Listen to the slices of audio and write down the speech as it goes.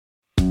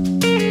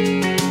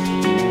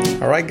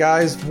All right,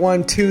 guys,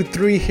 1, 2,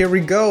 3, here we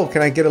go.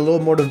 Can I get a little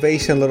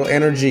motivation, a little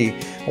energy?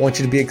 I want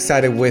you to be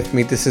excited with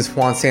me. This is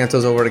Juan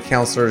Santos over at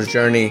Counselor's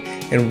Journey,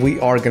 and we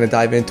are going to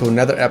dive into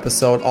another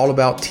episode all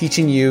about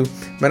teaching you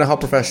mental health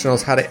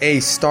professionals how to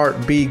A,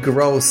 start, B,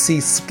 grow, C,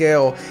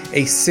 scale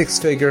a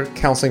 6-figure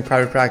counseling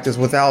private practice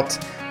without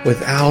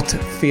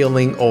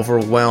feeling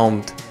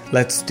overwhelmed.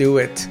 Let's do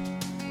it.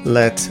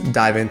 Let's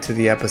dive into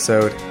the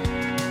episode.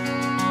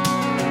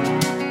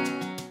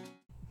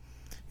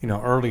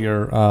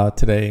 Earlier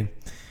today,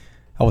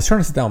 I was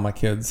trying to sit down with my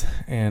kids,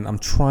 and I'm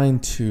trying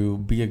to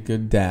be a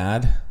good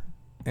dad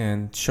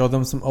and show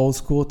them some old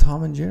school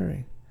Tom and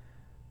Jerry,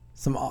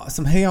 some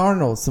Hey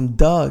Arnold, some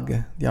Doug.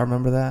 Do y'all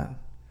remember that?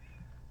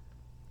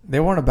 They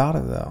weren't about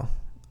it though.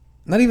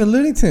 Not even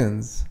Looney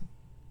Tunes.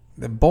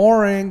 They're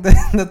boring.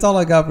 That's all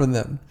I got from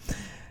them.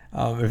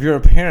 If you're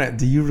a parent,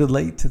 do you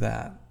relate to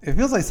that? It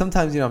feels like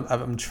sometimes,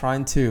 I'm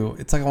trying to,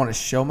 it's like I want to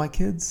show my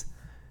kids,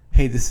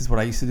 hey, this is what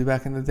I used to do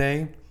back in the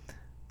day,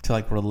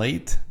 to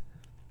relate.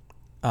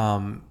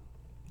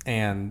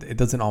 And it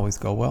doesn't always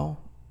go well.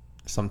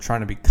 So I'm trying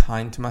to be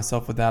kind to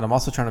myself with that. I'm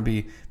also trying to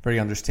be very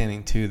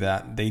understanding too,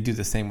 that they do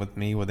the same with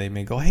me, where they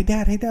may go, hey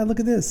dad, look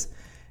at this.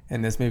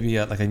 And this may be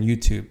like on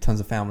YouTube, tons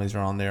of families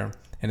are on there,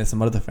 and it's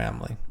some other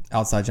family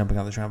outside jumping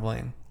on the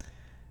trampoline.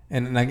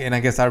 And I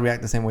guess I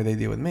react the same way they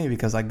do with me,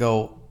 because I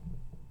go,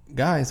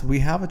 guys, we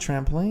have a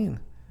trampoline.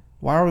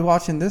 Why are we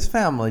watching this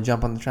family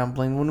jump on the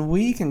trampoline when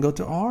we can go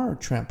to our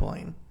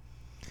trampoline?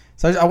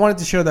 So I wanted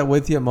to share that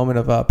with you, a moment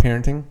of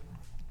parenting.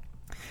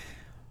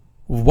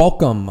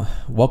 Welcome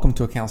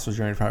to a Counselor's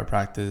Journey Private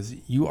Practice.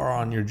 You are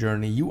on your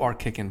journey. You are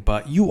kicking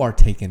butt. You are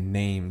taking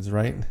names,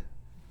 right?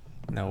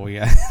 No,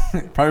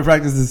 private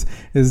practice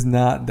is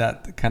not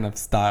that kind of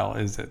style,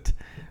 is it?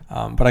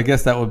 But I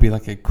guess that would be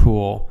like a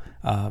cool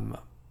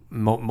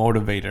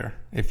motivator,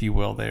 if you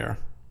will, there.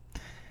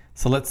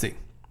 So let's see.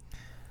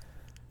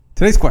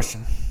 Today's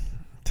question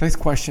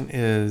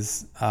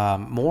is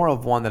more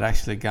of one that I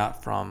actually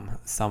got from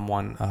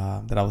someone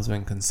that I was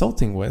doing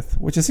consulting with,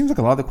 which it seems like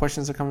a lot of the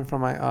questions are coming from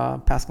my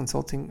past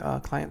consulting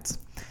clients.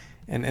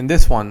 And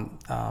this one,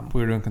 we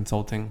were doing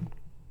consulting,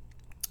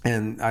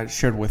 and I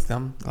shared with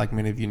them, like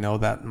many of you know,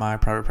 that my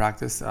private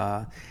practice,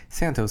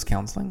 Santos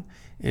Counseling,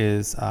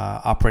 is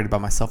operated by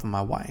myself and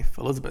my wife,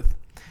 Elizabeth.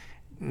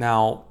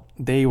 Now,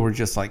 they were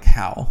just like,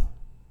 how?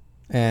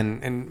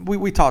 And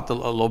we talked a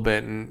little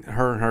bit, and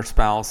her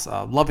spouse,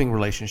 loving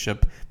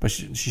relationship, but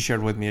she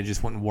shared with me it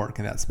just wouldn't work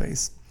in that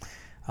space.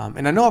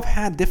 And I know I've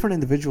had different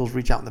individuals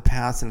reach out in the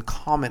past and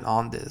comment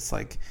on this,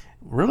 like,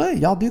 really,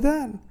 y'all do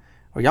that,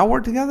 or y'all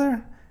work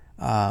together?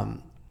 I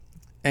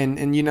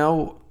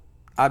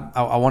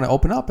want to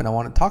open up and I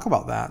want to talk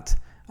about that.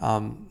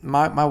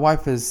 My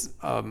wife is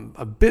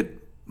a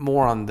bit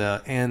more on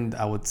the end,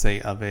 I would say,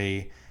 of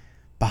a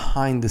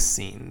behind the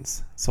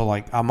scenes. So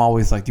I'm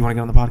always like, do you want to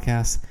get on the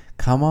podcast?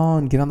 Come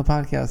on, get on the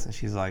podcast. And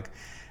she's like,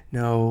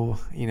 no,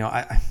 and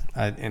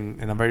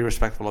I'm very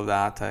respectful of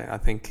that. I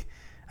think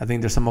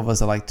there's some of us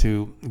that like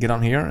to get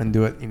on here and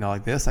do it,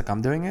 like this, like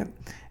I'm doing it.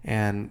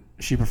 And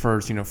she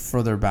prefers,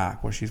 further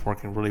back, where she's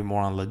working really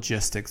more on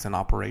logistics and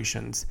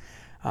operations.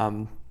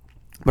 But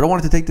I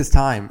wanted to take this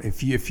time,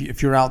 if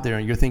you're out there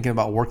and you're thinking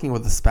about working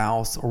with a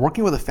spouse or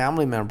working with a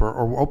family member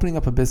or opening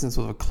up a business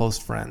with a close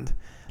friend,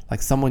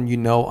 like someone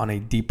on a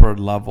deeper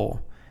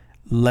level,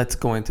 let's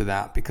go into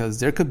that, because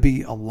there could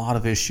be a lot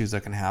of issues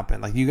that can happen.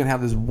 Like, you can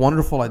have this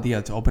wonderful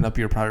idea to open up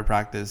your private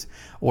practice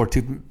or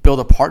to build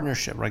a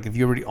partnership. Like, if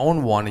you already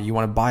own one and you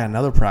want to buy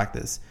another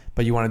practice,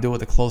 but you want to do it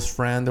with a close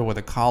friend or with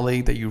a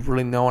colleague that you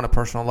really know on a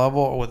personal level,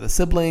 or with a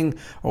sibling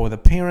or with a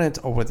parent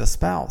or with a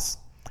spouse,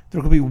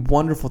 there could be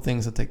wonderful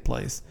things that take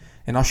place.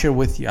 And I'll share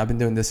with you, I've been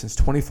doing this since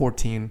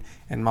 2014,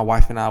 and my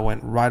wife and I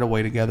went right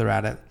away together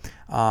at it.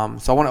 So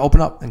I want to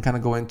open up and kind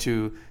of go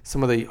into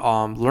some of the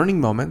learning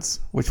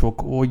moments, which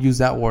we'll use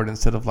that word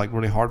instead of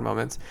really hard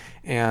moments,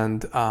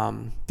 and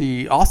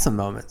the awesome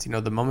moments,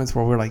 the moments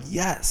where we're like,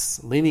 yes,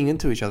 leaning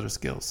into each other's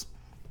skills.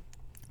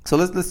 So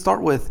let's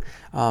start with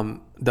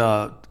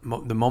the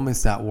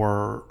moments that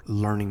were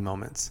learning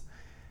moments.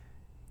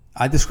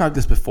 I described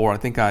this before. I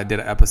think I did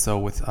an episode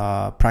with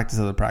Practice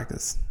of the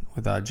Practice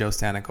with Joe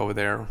Stanek over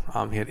there.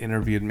 He had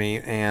interviewed me,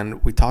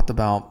 and we talked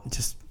about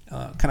just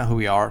kind of who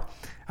we are.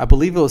 I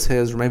believe it was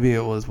his, or maybe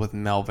it was with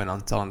Melvin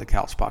on Selling the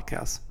Couch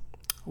podcast.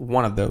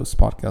 One of those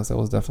podcasts that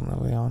was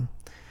definitely on.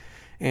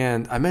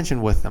 And I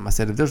mentioned with them, I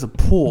said, if there's a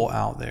pool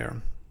out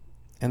there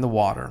in the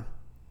water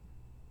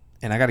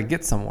and I got to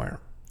get somewhere,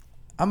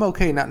 I'm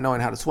okay not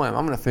knowing how to swim.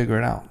 I'm going to figure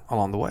it out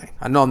along the way.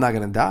 I know I'm not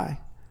going to die.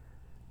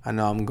 I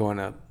know I'm going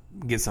to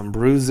get some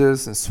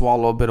bruises and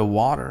swallow a bit of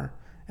water.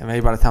 And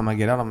maybe by the time I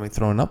get out, I'm going to be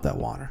throwing up that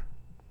water.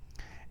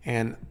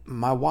 And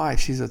my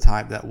wife, she's the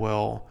type that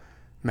will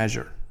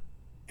measure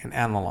and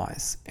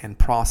analyze and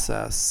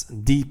process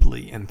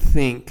deeply and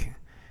think.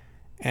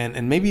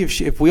 And maybe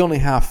if we only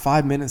have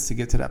 5 minutes to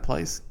get to that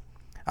place,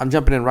 I'm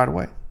jumping in right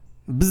away.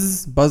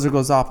 Buzzer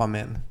goes off, I'm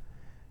in.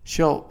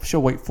 She'll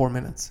wait 4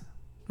 minutes,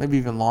 maybe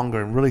even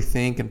longer, and really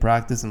think and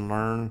practice and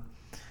learn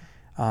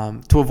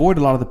to avoid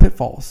a lot of the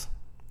pitfalls.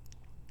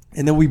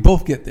 And then we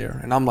both get there,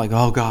 and I'm like,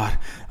 oh God,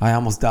 I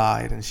almost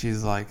died. And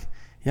she's like,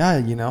 yeah,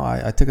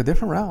 I took a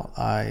different route.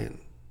 I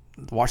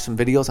watched some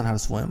videos on how to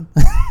swim,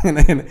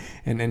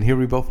 and here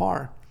we both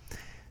are.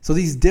 So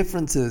these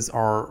differences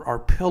are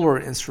pillar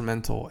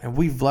instrumental, and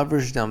we've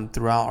leveraged them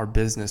throughout our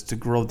business to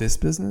grow this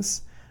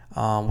business.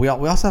 We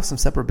also have some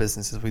separate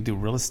businesses. We do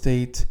real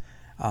estate.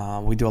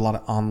 We do a lot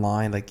of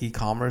online, like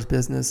e-commerce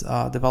business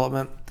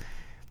development.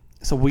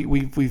 So we've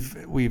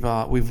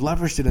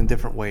leveraged it in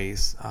different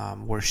ways,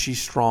 where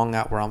she's strong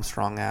at, where I'm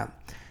strong at.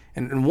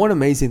 And one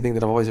amazing thing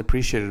that I've always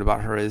appreciated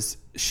about her is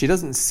she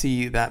doesn't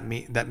see that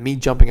me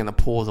jumping in the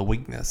pool as a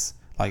weakness.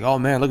 Like, oh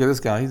man, look at this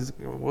guy.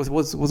 What's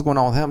going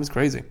on with him? He's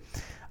crazy.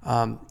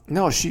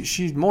 No,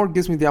 she more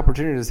gives me the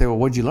opportunity to say, well,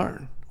 what'd you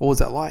learn? What was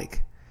that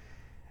like?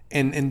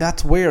 And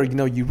that's where,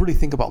 you really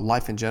think about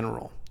life in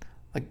general.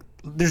 Like,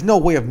 there's no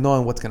way of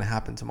knowing what's going to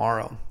happen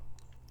tomorrow.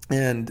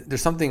 And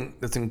there's something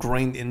that's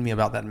ingrained in me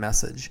about that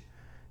message.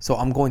 So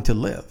I'm going to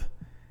live.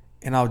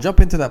 And I'll jump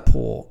into that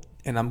pool,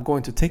 and I'm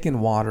going to take in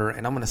water,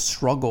 and I'm going to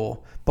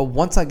struggle. But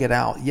once I get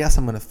out, yes,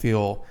 I'm going to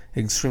feel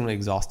extremely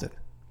exhausted.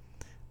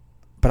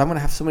 But I'm going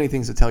to have so many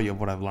things to tell you of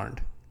what I've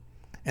learned.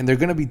 And they're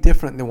going to be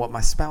different than what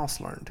my spouse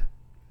learned.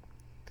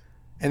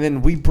 And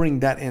then we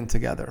bring that in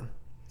together.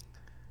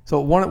 So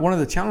one of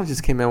the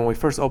challenges came in when we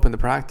first opened the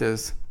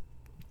practice.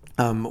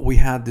 We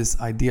had this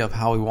idea of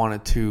how we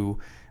wanted to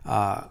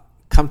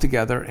come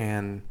together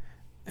and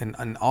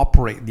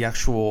operate the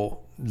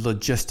actual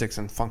logistics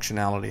and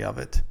functionality of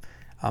it.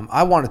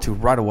 I wanted to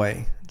right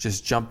away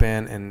just jump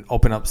in and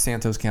open up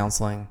Santos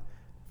Counseling,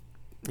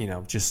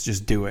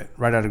 just do it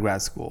right out of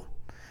grad school.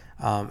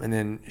 And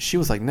then she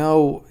was like,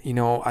 no,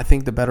 I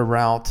think the better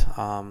route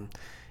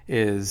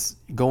is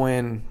go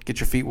in,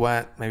 get your feet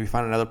wet, maybe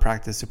find another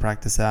practice to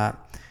practice at,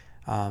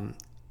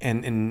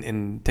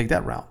 and take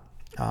that route.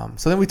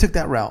 So then we took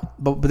that route,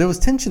 but there was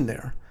tension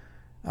there.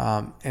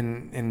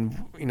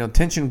 And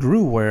tension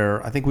grew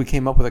where I think we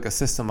came up with like a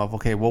system of,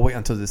 okay, we'll wait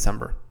until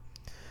December.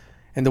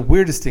 And the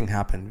weirdest thing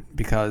happened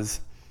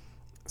because,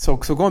 so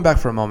going back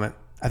for a moment,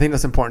 I think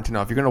that's important to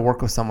know. If you're going to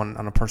work with someone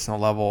on a personal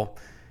level,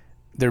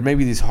 there may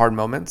be these hard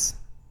moments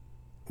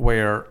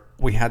where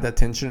we had that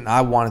tension and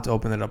I wanted to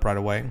open it up right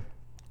away.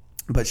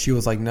 But she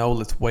was like, no,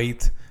 let's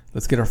wait.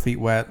 Let's get our feet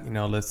wet.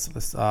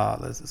 Let's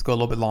go a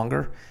little bit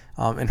longer.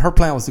 And her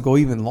plan was to go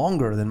even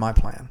longer than my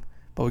plan,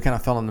 but we kind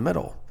of fell in the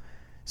middle.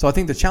 So I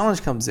think the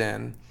challenge comes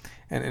in,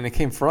 and it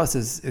came for us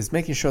is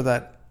making sure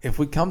that if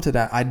we come to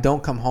that, I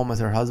don't come home as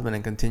her husband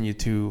and continue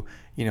to,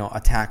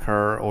 attack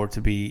her or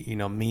to be,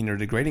 mean or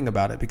degrading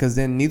about it, because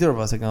then neither of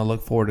us are going to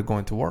look forward to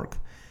going to work.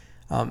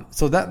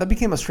 So that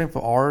became a strength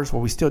of ours,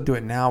 where we still do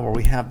it now, where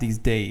we have these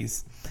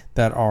days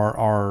that are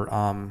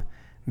our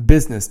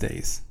business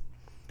days.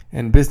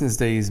 And business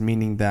days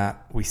meaning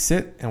that we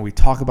sit and we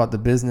talk about the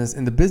business,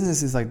 and the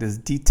business is like this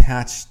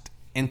detached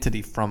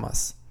entity from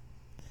us.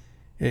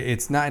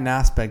 It's not an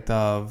aspect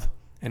of,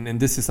 and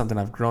this is something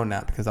I've grown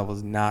at, because I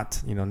was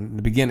not, in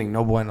the beginning,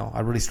 no bueno.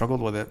 I really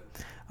struggled with it.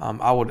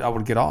 I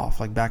would get off,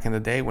 like back in the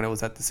day when it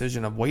was that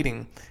decision of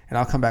waiting, and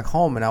I'll come back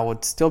home and I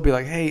would still be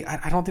like, hey,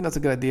 I don't think that's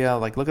a good idea.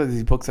 Like, look at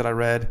these books that I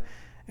read.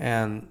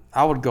 And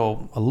I would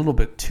go a little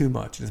bit too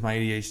much. It's my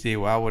ADHD,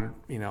 where I would,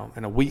 in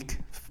a week,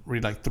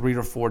 read like 3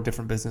 or 4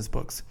 different business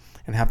books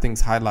and have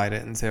things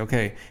highlighted and say,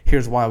 okay,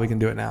 here's why we can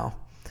do it now.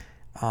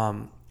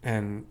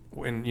 And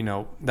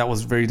that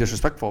was very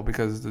disrespectful,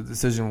 because the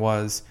decision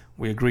was,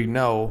 we agreed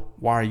no,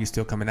 why are you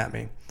still coming at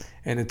me?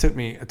 And it took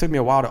me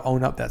a while to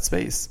own up that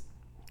space,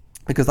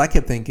 because I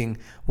kept thinking,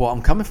 well,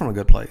 I'm coming from a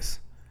good place,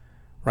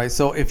 right?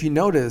 So if you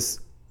notice,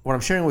 what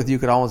I'm sharing with you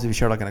could almost be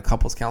shared like in a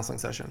couples counseling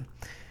session.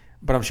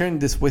 But I'm sharing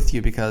this with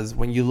you because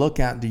when you look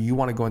at, do you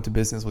want to go into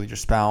business with your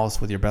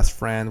spouse, with your best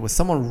friend, with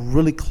someone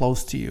really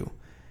close to you,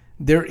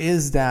 there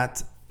is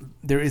that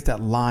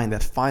line,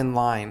 that fine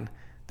line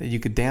that you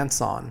could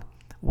dance on,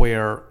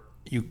 where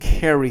you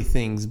carry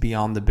things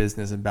beyond the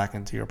business and back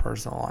into your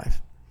personal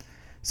life.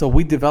 So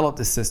we developed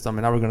this system,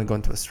 and now we're going to go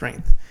into a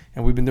strength.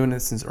 And we've been doing it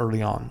since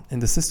early on.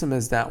 And the system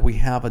is that we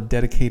have a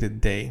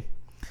dedicated day.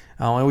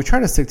 And we try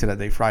to stick to that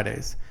day,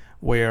 Fridays,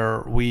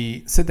 where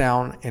we sit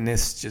down and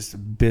it's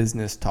just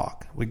business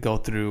talk. We go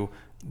through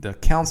the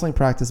counseling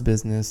practice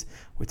business.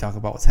 We talk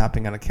about what's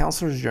happening on a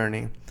counselor's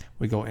journey.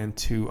 We go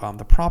into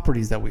the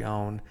properties that we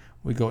own.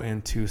 We go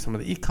into some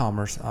of the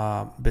e-commerce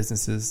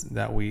businesses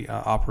that we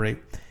operate.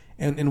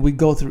 And we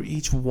go through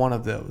each one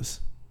of those.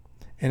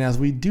 And as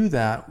we do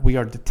that, we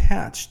are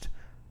detached,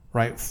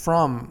 right,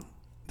 from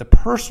the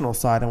personal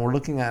side, and we're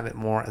looking at it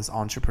more as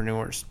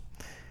entrepreneurs.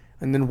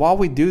 And then while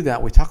we do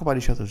that, we talk about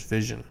each other's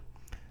vision.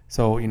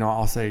 So,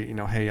 I'll say,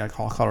 hey, I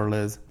call her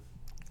Liz.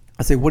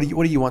 I say, what do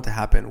you want to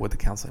happen with the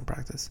counseling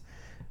practice?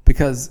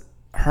 Because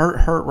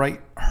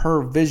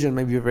her vision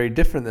may be very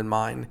different than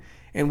mine.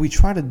 And we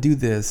try to do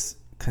this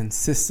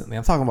consistently.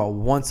 I'm talking about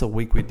once a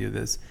week we do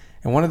this.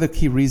 And one of the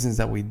key reasons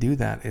that we do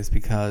that is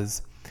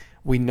because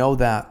we know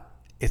that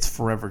it's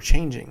forever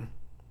changing.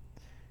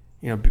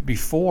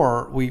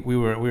 Before we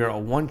were a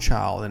one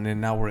child, and then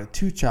now we're a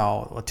two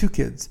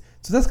kids.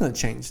 So that's going to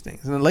change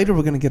things. And then later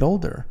we're going to get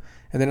older.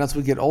 And then as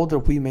we get older,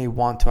 we may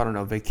want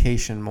to,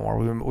 vacation more.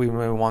 We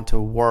may want to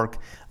work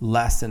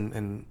less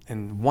in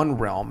one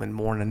realm and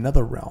more in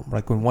another realm,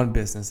 like in one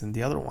business and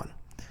the other one.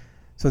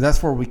 So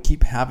that's where we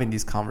keep having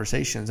these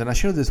conversations. And I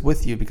share this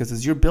with you because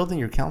as you're building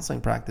your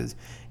counseling practice,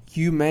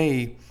 it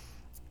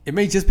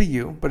may just be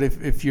you, but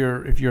if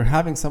you're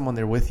having someone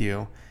there with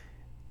you,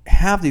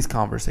 have these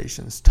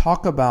conversations.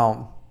 Talk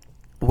about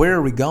where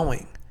are we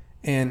going,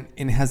 and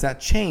has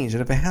that changed?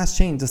 And if it has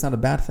changed, that's not a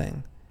bad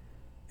thing.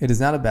 It is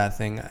not a bad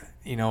thing.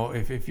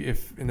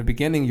 If in the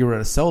beginning you were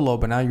at a solo,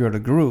 but now you're at a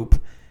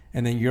group,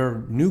 and then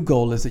your new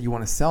goal is that you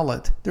want to sell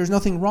it, there's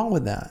nothing wrong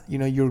with that.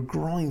 You're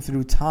growing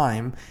through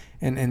time,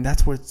 and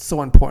that's where it's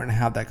so important to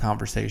have that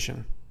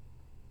conversation.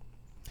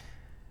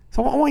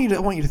 So I want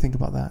you to think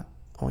about that.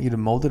 I want you to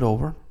mold it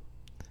over,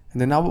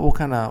 and then now we'll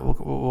kind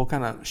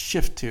of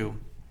shift to,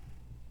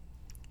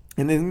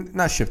 and then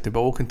not shift to,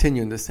 but we'll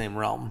continue in the same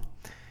realm.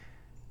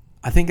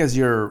 I think as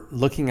you're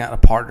looking at a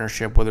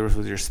partnership, whether it's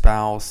with your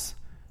spouse,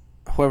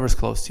 whoever's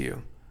close to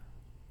you,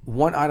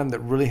 one item that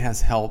really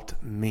has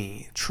helped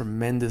me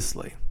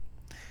tremendously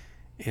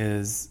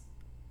is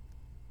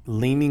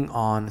leaning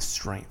on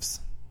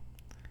strengths.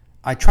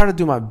 I try to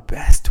do my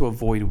best to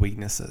avoid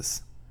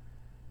weaknesses.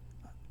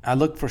 I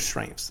look for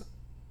strengths.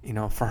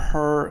 For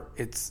her,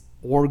 it's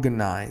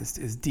organized,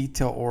 it's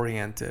detail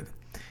oriented.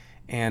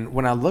 And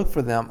when I look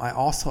for them, I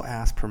also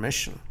ask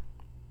permission.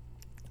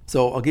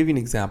 So I'll give you an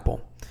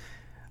example.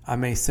 I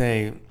may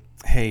say,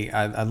 hey,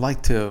 I'd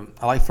like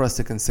for us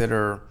to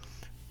consider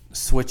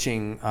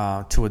switching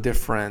to a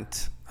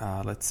different,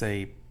 let's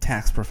say,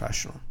 tax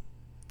professional.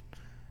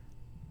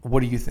 What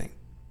do you think?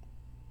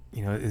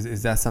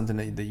 Is that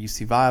something that you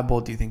see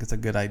viable? Do you think it's a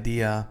good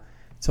idea?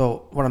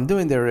 So what I'm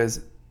doing there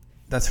is,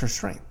 that's her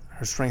strength.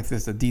 Her strength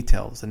is the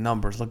details, the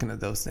numbers, looking at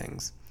those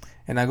things.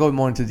 And I go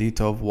more into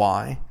detail of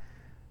why.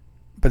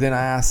 But then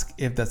I ask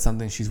if that's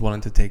something she's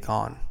willing to take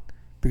on.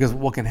 Because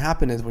what can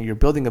happen is when you're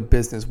building a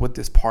business with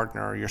this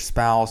partner, or your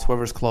spouse,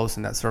 whoever's close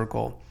in that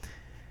circle,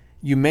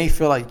 you may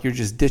feel like you're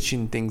just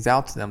ditching things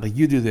out to them. Like,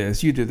 you do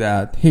this, you do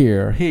that,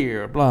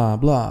 here, blah,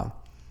 blah.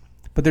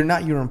 But they're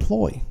not your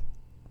employee,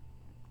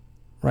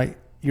 right?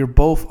 You're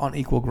both on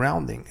equal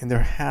grounding, and there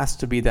has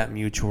to be that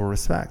mutual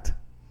respect.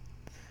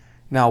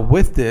 Now,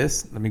 with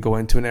this, let me go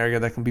into an area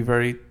that can be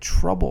very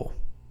trouble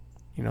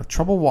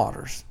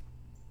waters.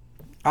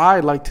 I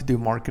like to do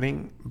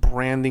marketing,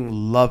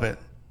 branding, love it.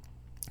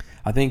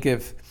 I think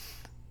if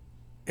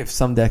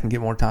someday I can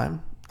get more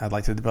time, I'd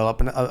like to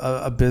develop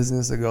a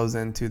business that goes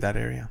into that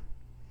area.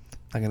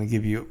 I'm going to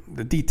give you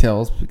the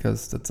details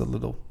because that's a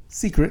little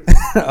secret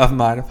of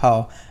mine of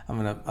how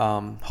I'm going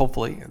to,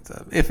 hopefully,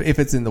 if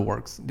it's in the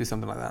works, do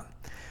something like that.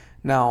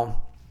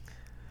 Now,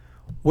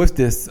 with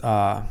this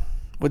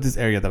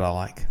area that I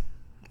like,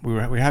 we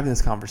were having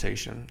this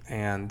conversation,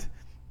 and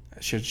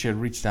she had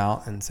reached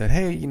out and said,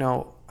 hey,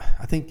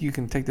 I think you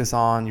can take this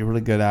on. You're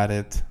really good at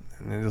it.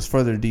 And there's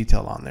further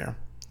detail on there.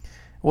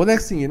 Well,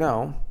 next thing you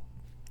know,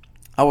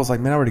 I was like,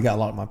 man, I already got a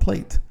lot on my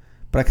plate.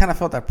 But I kind of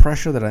felt that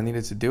pressure that I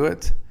needed to do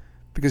it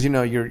because,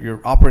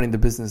 you're operating the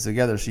business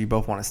together, so you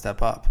both want to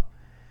step up.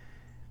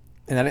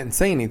 And I didn't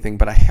say anything,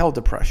 but I held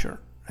the pressure.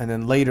 And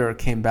then later it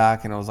came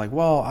back and I was like,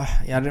 well,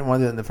 I didn't want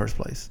to do it in the first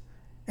place.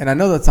 And I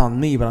know that's on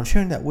me, but I'm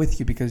sharing that with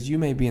you because you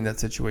may be in that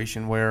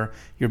situation where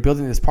you're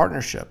building this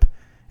partnership.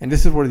 And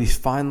this is where these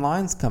fine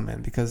lines come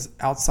in, because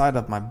outside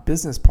of my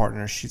business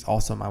partner, she's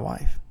also my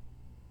wife.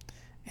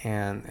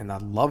 And I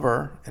love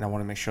her, and I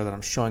want to make sure that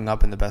I'm showing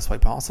up in the best way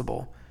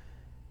possible.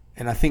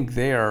 And I think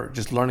there,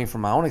 just learning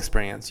from my own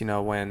experience,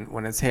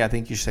 when it's, hey, I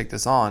think you should take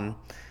this on,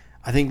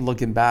 I think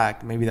looking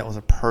back, maybe that was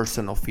a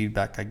personal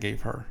feedback I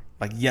gave her.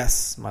 Like,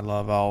 yes, my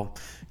love, I'll,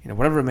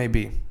 whatever it may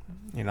be,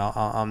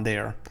 I'm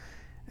there.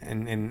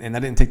 And I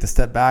didn't take the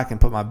step back and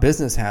put my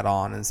business hat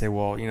on and say,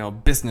 well,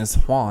 business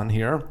Juan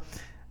here.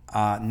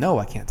 No,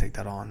 I can't take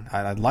that on.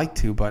 I'd like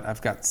to, but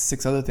I've got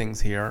 6 other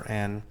things here,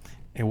 and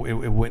I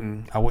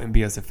wouldn't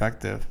be as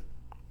effective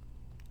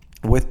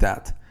with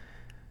that.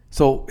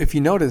 So if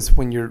you notice,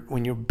 when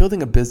you're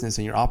building a business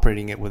and you're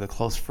operating it with a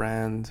close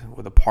friend,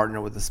 with a partner,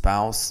 with a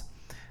spouse,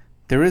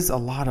 there is a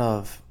lot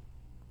of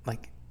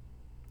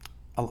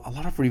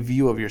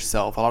review of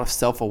yourself, a lot of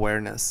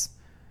self-awareness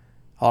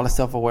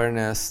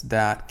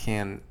that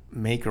can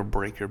make or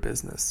break your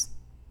business.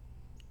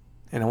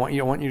 And I want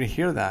you to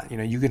hear that.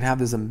 You can have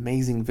this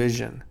amazing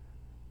vision,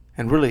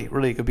 and really,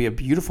 it could be a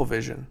beautiful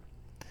vision.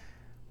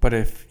 But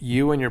if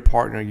you and your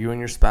partner, you and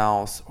your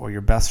spouse, or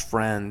your best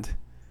friend,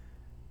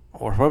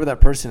 or whoever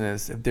that person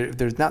is, if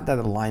there's not that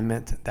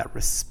alignment, that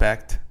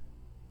respect,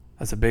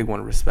 that's a big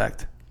one,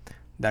 respect,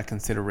 that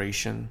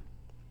consideration,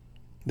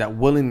 that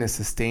willingness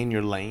to stay in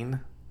your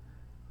lane.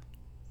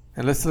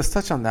 And let's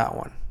touch on that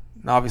one.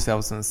 Now, obviously, I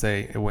was going to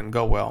say it wouldn't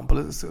go well, but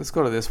let's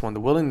go to this one, the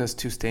willingness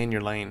to stay in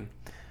your lane.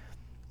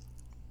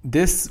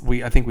 This,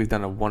 I think we've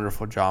done a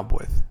wonderful job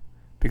with,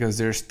 because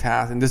there's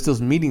tasks, and there's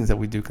those meetings that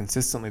we do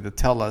consistently to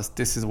tell us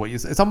this is what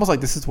it's almost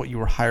like this is what you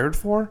were hired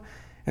for.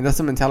 And that's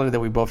the mentality that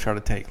we both try to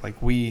take. Like,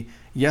 we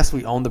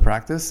own the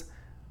practice,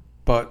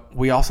 But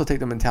we also take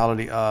the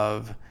mentality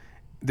of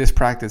this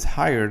practice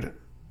hired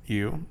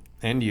you,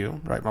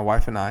 right? My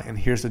wife and I, and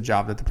here's the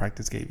job that the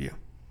practice gave you.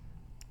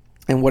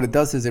 And what it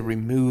does is it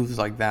removes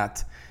like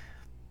that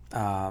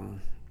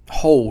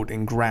hold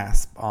and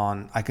grasp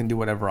on, I can do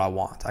whatever I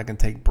want. I can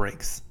take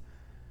breaks.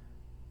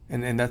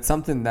 And that's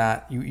something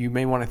that you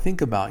may want to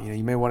think about.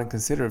 You may want to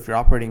consider if you're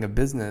operating a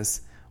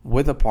business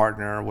with a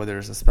partner, whether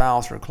it's a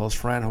spouse or a close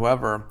friend,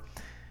 whoever,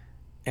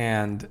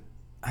 and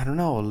I don't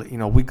know,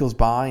 a week goes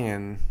by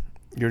and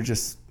you're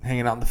just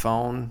hanging out on the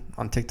phone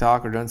on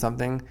TikTok or doing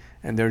something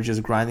and they're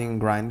just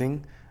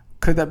grinding.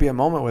 Could that be a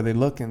moment where they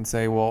look and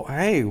say, well,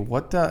 hey,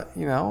 what the,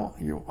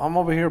 I'm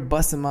over here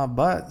busting my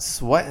butt,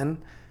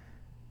 sweating,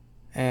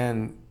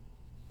 and,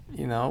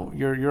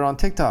 you're on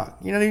TikTok.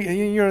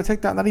 You're on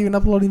TikTok, not even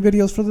uploading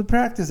videos for the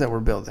practice that we're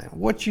building.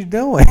 What you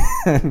doing?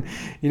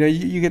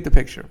 You get the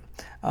picture.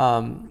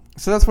 So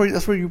that's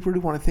where you really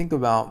want to think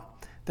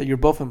about that you're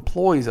both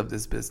employees of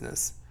this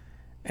business.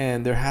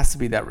 And there has to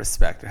be that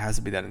respect. There has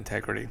to be that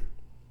integrity.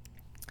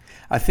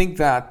 I think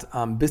that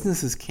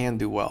businesses can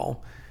do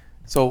well.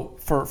 So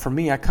for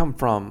me,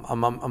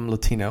 I'm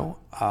Latino,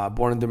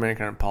 born in the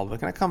Dominican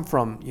Republic, and I come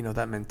from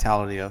that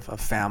mentality of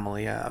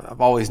family. I've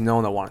always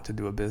known I wanted to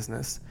do a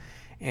business,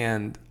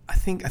 and I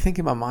think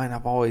in my mind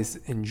I've always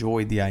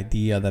enjoyed the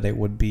idea that it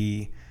would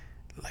be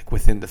like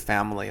within the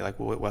family, like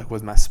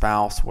with my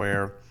spouse,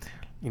 where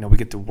we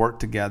get to work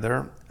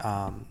together.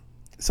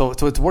 So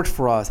it's worked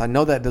for us. I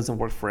know that doesn't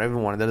work for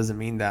everyone. That doesn't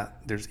mean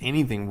that there's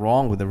anything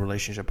wrong with the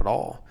relationship at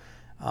all.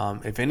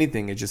 If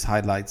anything, it just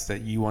highlights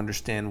that you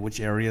understand which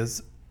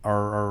areas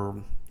are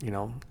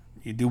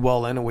you do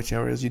well in and which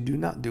areas you do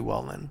not do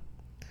well in.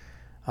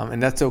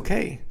 And that's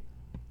okay.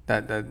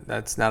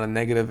 That's not a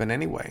negative in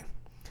any way.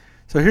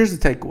 So here's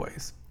the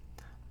takeaways.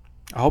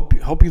 I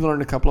hope you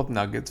learned a couple of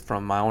nuggets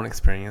from my own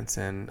experience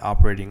in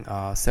operating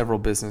several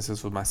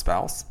businesses with my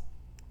spouse.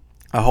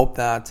 I hope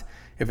that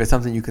if it's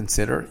something you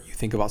consider, you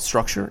think about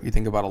structure, you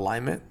think about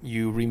alignment,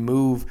 you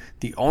remove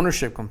the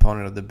ownership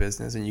component of the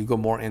business, and you go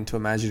more into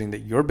imagining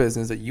that your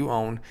business that you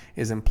own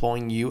is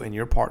employing you and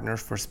your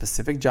partners for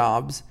specific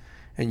jobs,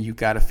 and you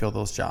got to fill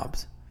those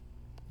jobs.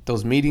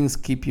 Those meetings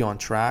keep you on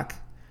track.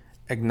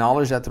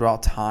 Acknowledge that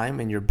throughout time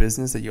in your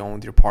business that you own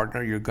with your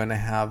partner, you're going to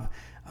have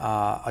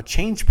a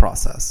change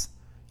process.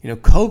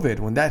 COVID,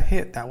 when that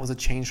hit, that was a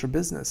change for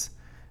business.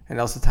 And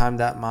that was the time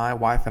that my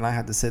wife and I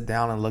had to sit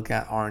down and look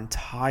at our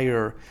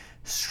entire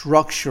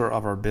structure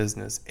of our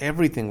business,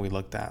 everything we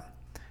looked at.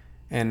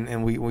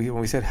 And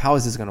we said, how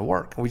is this going to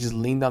work? And we just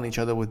leaned on each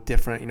other with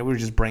different, we were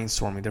just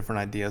brainstorming different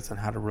ideas on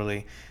how to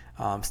really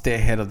stay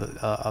ahead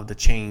of the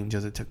change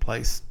as it took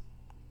place.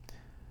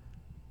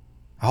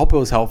 I hope it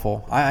was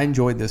helpful. I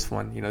enjoyed this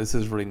one. This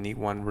is a really neat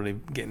one, really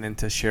getting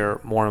into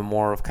share more and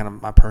more of kind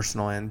of my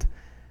personal end.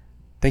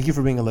 Thank you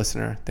for being a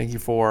listener. Thank you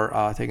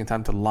for taking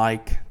time to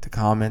like, to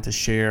comment, to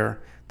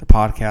share the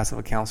podcast of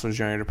A Counselor's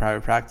Journey to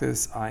Private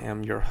Practice. I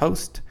am your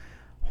host,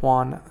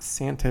 Juan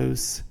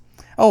Santos.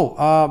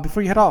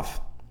 Before you head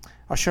off,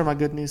 I'll share my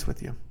good news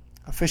with you.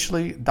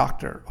 Officially,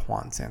 Dr.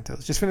 Juan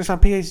Santos. Just finished my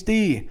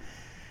PhD.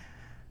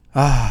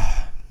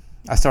 I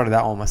started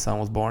that when my son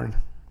was born,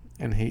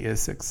 and he is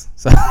 6.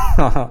 So,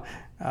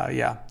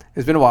 yeah,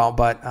 it's been a while,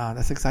 but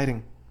that's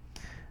exciting.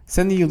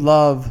 Sending you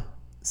love,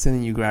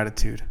 sending you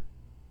gratitude.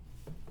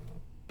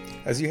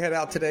 As you head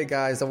out today,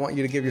 guys, I want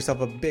you to give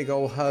yourself a big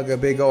old hug, a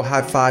big old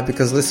high five,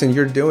 because listen,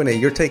 you're doing it.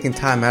 You're taking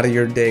time out of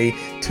your day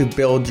to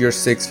build your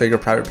 6-figure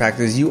private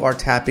practice. You are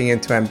tapping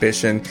into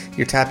ambition.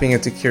 You're tapping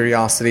into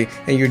curiosity,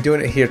 and you're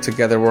doing it here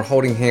together. We're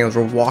holding hands.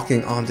 We're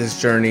walking on this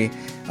journey,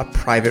 a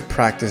private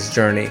practice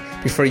journey.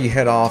 Before you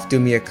head off, do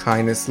me a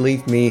kindness.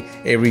 Leave me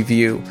a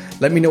review.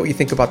 Let me know what you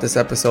think about this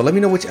episode. Let me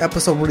know which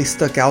episode really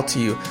stuck out to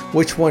you.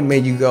 Which one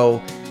made you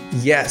go,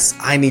 yes,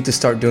 I need to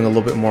start doing a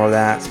little bit more of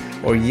that.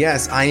 Or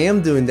yes, I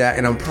am doing that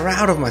and I'm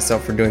proud of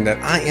myself for doing that.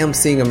 I am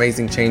seeing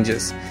amazing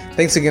changes.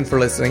 Thanks again for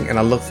listening, and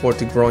I look forward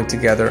to growing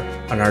together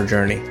on our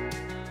journey.